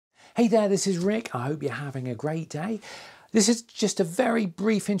Hey there, this is Rick. I hope you're having a great day. This is just a very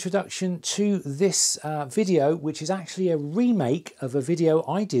brief introduction to this video, which is actually a remake of a video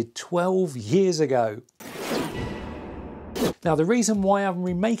I did 12 years ago. Now, the reason why I'm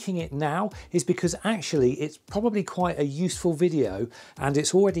remaking it now is because actually it's probably quite a useful video and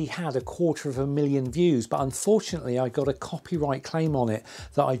it's already had 250,000 views, but unfortunately I got a copyright claim on it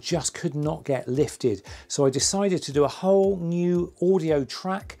that I just could not get lifted. So I decided to do a whole new audio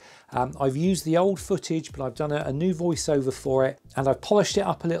track. I've used the old footage, but I've done a new voiceover for it, and I've polished it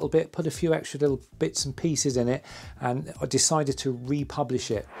up a little bit, put a few extra little bits and pieces in it, and I decided to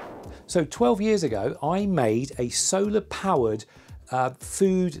republish it. So 12 years ago, I made a solar powered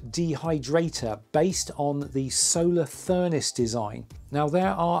food dehydrator based on the solar furnace design. Now,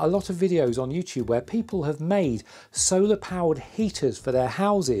 there are a lot of videos on YouTube where people have made solar powered heaters for their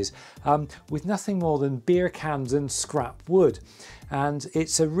houses with nothing more than beer cans and scrap wood. And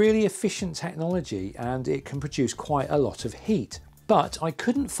it's a really efficient technology and it can produce quite a lot of heat. But I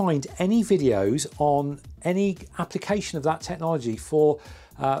couldn't find any videos on any application of that technology for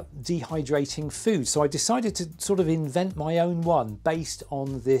dehydrating food. So I decided to sort of invent my own one based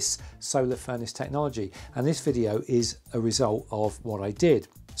on this solar furnace technology. And this video is a result of what I did.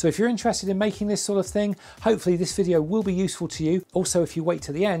 So if you're interested in making this sort of thing, hopefully this video will be useful to you. Also, if you wait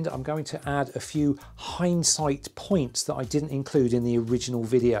to the end, I'm going to add a few hindsight points that I didn't include in the original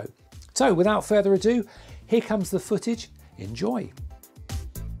video. So without further ado, here comes the footage. Enjoy.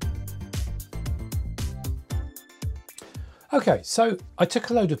 Okay, so I took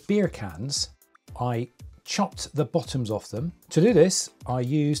a load of beer cans, I chopped the bottoms off them. To do this, I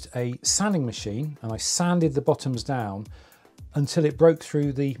used a sanding machine and I sanded the bottoms down until it broke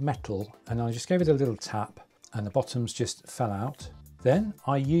through the metal, and I just gave it a little tap and the bottoms just fell out. Then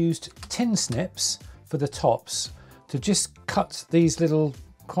I used tin snips for the tops to just cut these little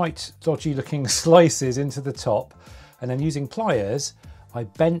quite dodgy looking slices into the top, and then using pliers, I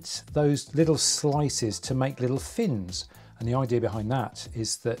bent those little slices to make little fins. And the idea behind that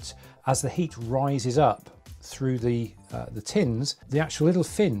is that as the heat rises up through the tins, the actual little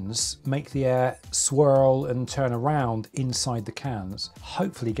fins make the air swirl and turn around inside the cans,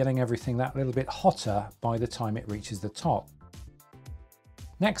 hopefully getting everything that little bit hotter by the time it reaches the top.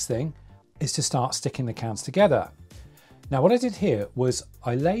 Next thing is to start sticking the cans together. Now, what I did here was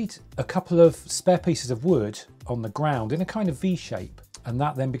I laid a couple of spare pieces of wood on the ground in a kind of V shape, and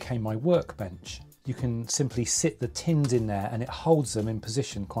that then became my workbench. You can simply sit the tins in there and it holds them in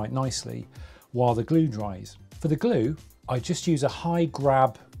position quite nicely while the glue dries. For the glue, I just use a high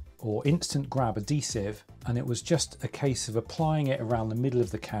grab or instant grab adhesive, and it was just a case of applying it around the middle of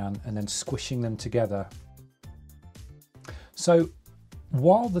the can and then squishing them together. So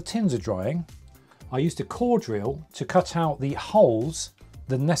while the tins are drying, I used a core drill to cut out the holes,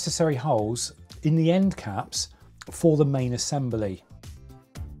 the necessary holes in the end caps for the main assembly.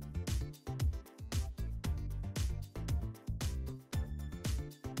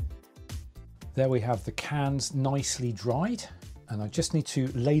 There we have the cans nicely dried, and I just need to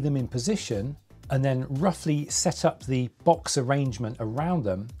lay them in position and then roughly set up the box arrangement around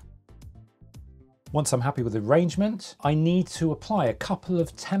them. Once I'm happy with the arrangement, I need to apply a couple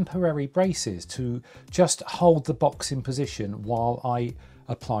of temporary braces to just hold the box in position while I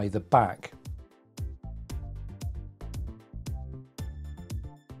apply the back.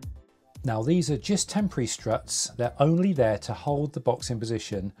 Now, these are just temporary struts. They're only there to hold the box in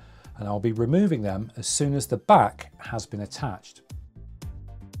position, and I'll be removing them as soon as the back has been attached.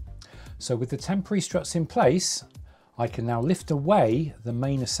 So with the temporary struts in place, I can now lift away the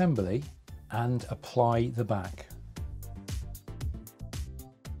main assembly and apply the back.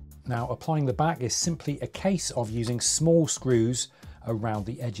 Now, applying the back is simply a case of using small screws around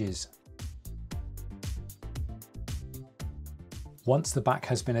the edges. Once the back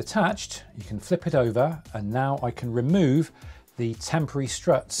has been attached, you can flip it over, and now I can remove the temporary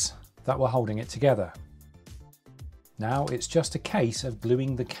struts that were holding it together. Now it's just a case of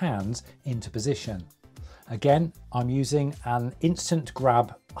gluing the cans into position. Again, I'm using an instant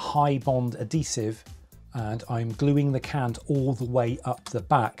grab high bond adhesive, and I'm gluing the cans all the way up the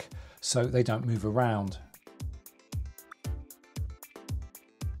back so they don't move around.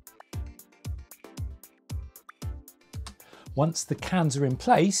 Once the cans are in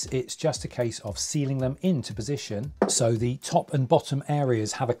place, it's just a case of sealing them into position so the top and bottom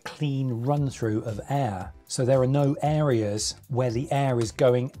areas have a clean run through of air. So there are no areas where the air is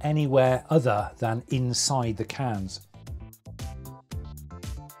going anywhere other than inside the cans.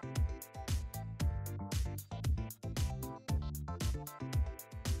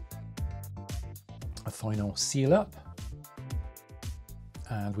 A final seal up,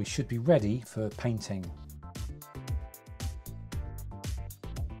 and we should be ready for painting.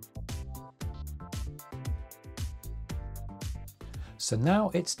 So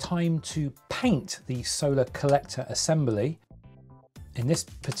now it's time to paint the solar collector assembly. In this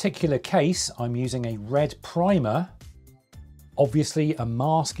particular case, I'm using a red primer. Obviously, a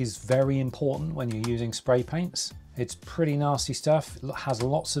mask is very important when you're using spray paints. It's pretty nasty stuff. It has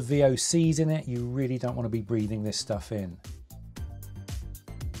lots of VOCs in it. You really don't want to be breathing this stuff in.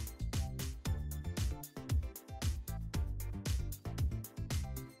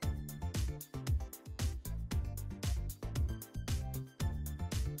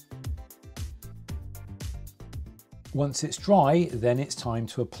 Once it's dry, then it's time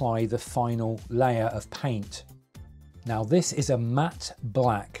to apply the final layer of paint. Now this is a matte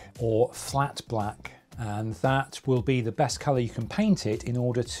black or flat black, and that will be the best color you can paint it in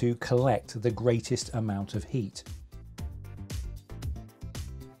order to collect the greatest amount of heat.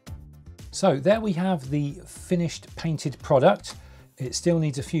 So there we have the finished painted product. It still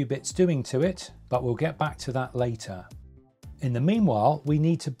needs a few bits doing to it, but we'll get back to that later. In the meanwhile, we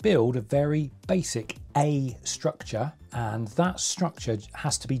need to build a very basic A structure, and that structure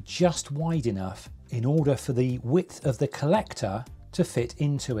has to be just wide enough in order for the width of the collector to fit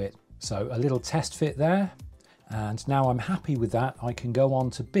into it. So a little test fit there, and now I'm happy with that. I can go on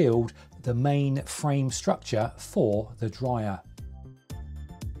to build the main frame structure for the dryer.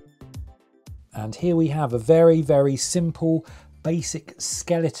 And here we have a very, very simple basic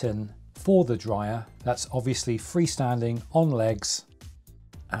skeleton for the dryer. That's obviously freestanding on legs,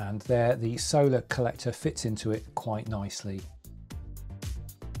 and there the solar collector fits into it quite nicely.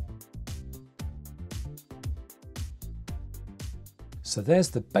 So there's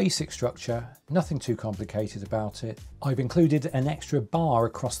the basic structure, nothing too complicated about it. I've included an extra bar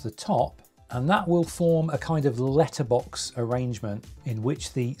across the top, and that will form a kind of letterbox arrangement in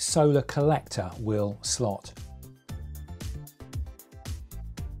which the solar collector will slot.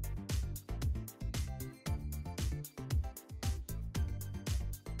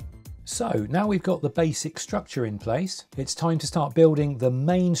 So now we've got the basic structure in place, it's time to start building the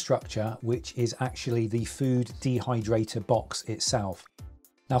main structure, which is actually the food dehydrator box itself.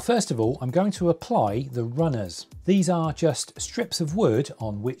 Now, first of all, I'm going to apply the runners. These are just strips of wood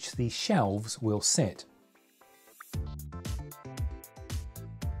on which the shelves will sit.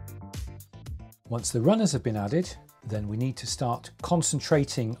 Once the runners have been added, then we need to start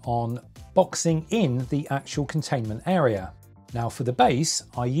concentrating on boxing in the actual containment area. Now for the base,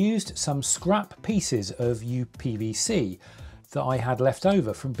 I used some scrap pieces of UPVC that I had left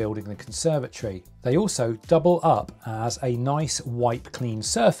over from building the conservatory. They also double up as a nice wipe clean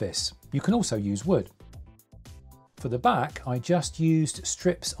surface. You can also use wood. For the back, I just used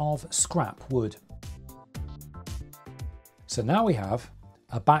strips of scrap wood. So now we have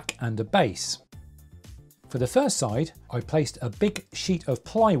a back and a base. For the first side, I placed a big sheet of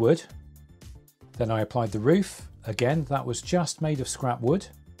plywood. Then I applied the roof. Again, that was just made of scrap wood.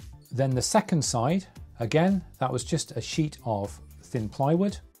 Then the second side, again, that was just a sheet of thin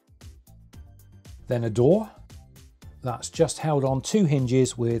plywood. Then a door, that's just held on 2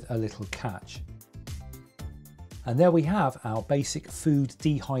 hinges with a little catch. And there we have our basic food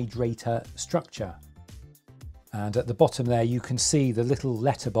dehydrator structure. And at the bottom there, you can see the little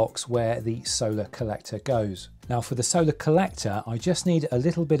letterbox where the solar collector goes. Now for the solar collector, I just need a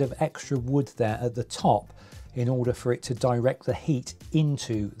little bit of extra wood there at the top in order for it to direct the heat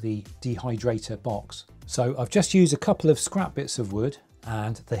into the dehydrator box. So I've just used a couple of scrap bits of wood,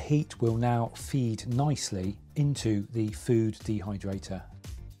 and the heat will now feed nicely into the food dehydrator.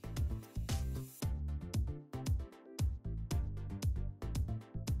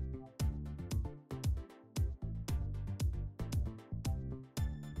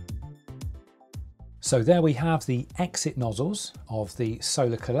 So there we have the exit nozzles of the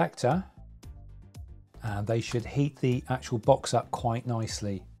solar collector, and they should heat the actual box up quite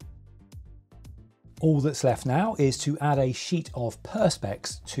nicely. All that's left now is to add a sheet of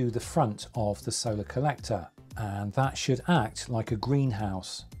perspex to the front of the solar collector, and that should act like a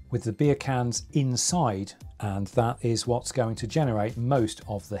greenhouse with the beer cans inside, and that is what's going to generate most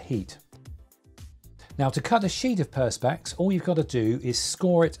of the heat. Now to cut a sheet of perspex, all you've got to do is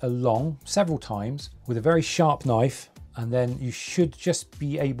score it along several times with a very sharp knife, and then you should just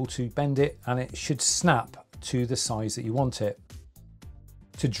be able to bend it and it should snap to the size that you want it.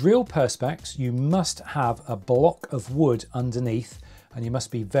 To drill perspex, you must have a block of wood underneath, and you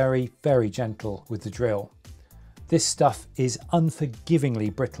must be very, very gentle with the drill. This stuff is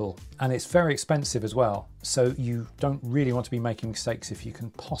unforgivingly brittle, and it's very expensive as well, so you don't really want to be making mistakes if you can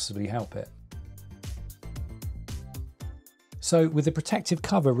possibly help it. So with the protective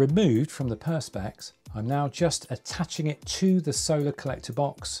cover removed from the perspex, I'm now just attaching it to the solar collector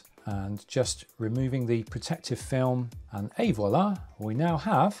box and just removing the protective film, and voila, we now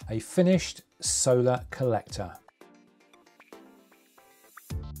have a finished solar collector.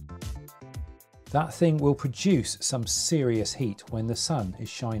 That thing will produce some serious heat when the sun is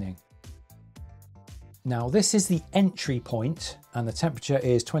shining. Now this is the entry point and the temperature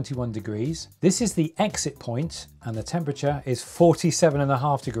is 21 degrees. This is the exit point and the temperature is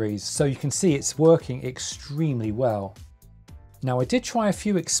 47.5 degrees. So you can see it's working extremely well. Now I did try a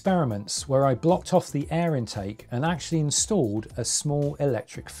few experiments where I blocked off the air intake and actually installed a small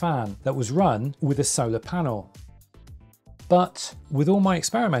electric fan that was run with a solar panel. But with all my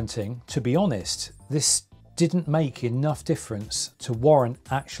experimenting, to be honest, this didn't make enough difference to warrant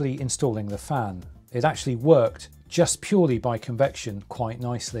actually installing the fan. It actually worked just purely by convection quite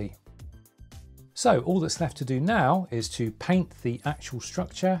nicely. So all that's left to do now is to paint the actual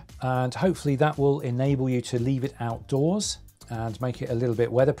structure, and hopefully that will enable you to leave it outdoors and make it a little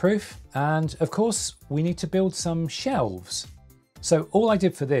bit weatherproof. And of course, we need to build some shelves. So all I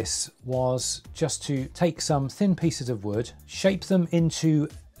did for this was just to take some thin pieces of wood, shape them into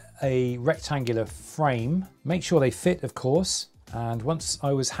a rectangular frame, make sure they fit, of course. And once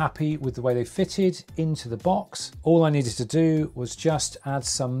I was happy with the way they fitted into the box, all I needed to do was just add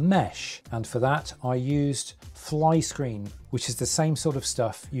some mesh. And for that, I used fly screen, which is the same sort of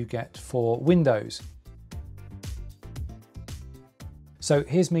stuff you get for windows. So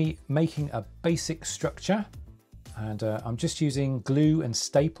here's me making a basic structure, and I'm just using glue and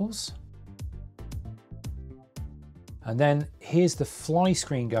staples. And then here's the fly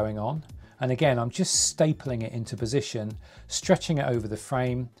screen going on. And again, I'm just stapling it into position, stretching it over the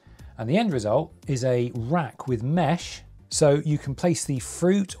frame. And the end result is a rack with mesh. So you can place the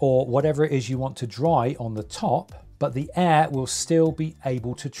fruit or whatever it is you want to dry on the top, but the air will still be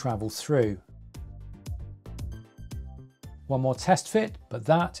able to travel through. One more test fit, but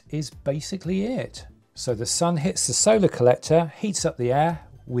that is basically it. So the sun hits the solar collector, heats up the air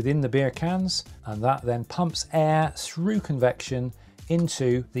within the beer cans, and that then pumps air through convection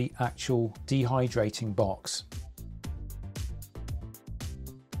into the actual dehydrating box.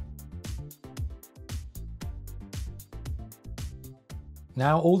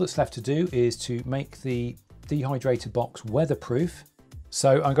 Now all that's left to do is to make the dehydrator box weatherproof.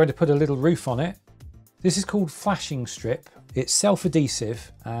 So I'm going to put a little roof on it. This is called flashing strip. It's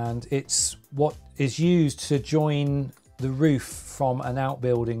self-adhesive and it's what is used to join the roof from an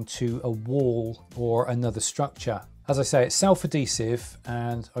outbuilding to a wall or another structure. As I say, it's self-adhesive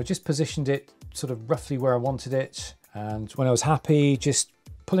and I just positioned it sort of roughly where I wanted it. And when I was happy, just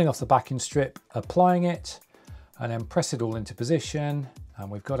pulling off the backing strip, applying it, and then press it all into position. And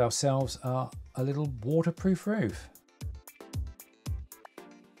we've got ourselves a little waterproof roof.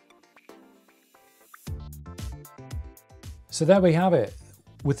 So there we have it.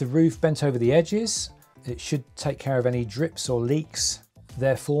 With the roof bent over the edges, it should take care of any drips or leaks.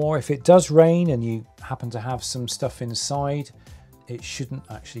 Therefore, if it does rain and you happen to have some stuff inside, it shouldn't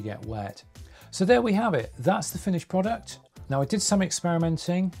actually get wet. So there we have it. That's the finished product. Now I did some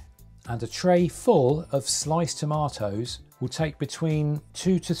experimenting, and a tray full of sliced tomatoes will take between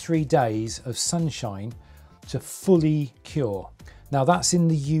 2 to 3 days of sunshine to fully cure. Now that's in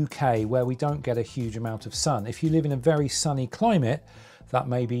the UK where we don't get a huge amount of sun. If you live in a very sunny climate, that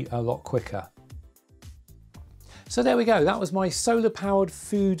may be a lot quicker. So there we go, that was my solar powered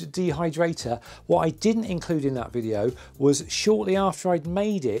food dehydrator. What I didn't include in that video was shortly after I'd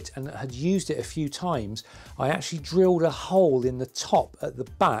made it and had used it a few times, I actually drilled a hole in the top at the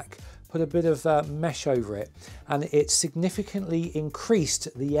back, put a bit of mesh over it, and it significantly increased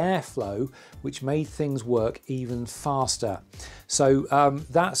the airflow, which made things work even faster. So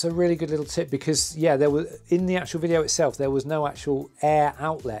that's a really good little tip, because yeah, there was, in the actual video itself, there was no actual air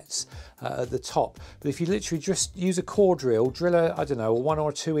outlets at the top. But if you literally just use a core drill, drill a, I don't know, a 1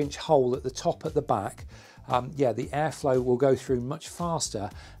 or 2 inch hole at the top at the back, yeah, the airflow will go through much faster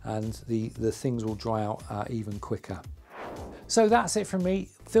and the things will dry out even quicker. So that's it from me.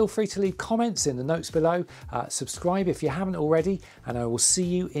 Feel free to leave comments in the notes below, subscribe if you haven't already, and I will see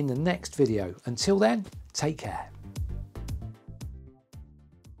you in the next video. Until then, take care.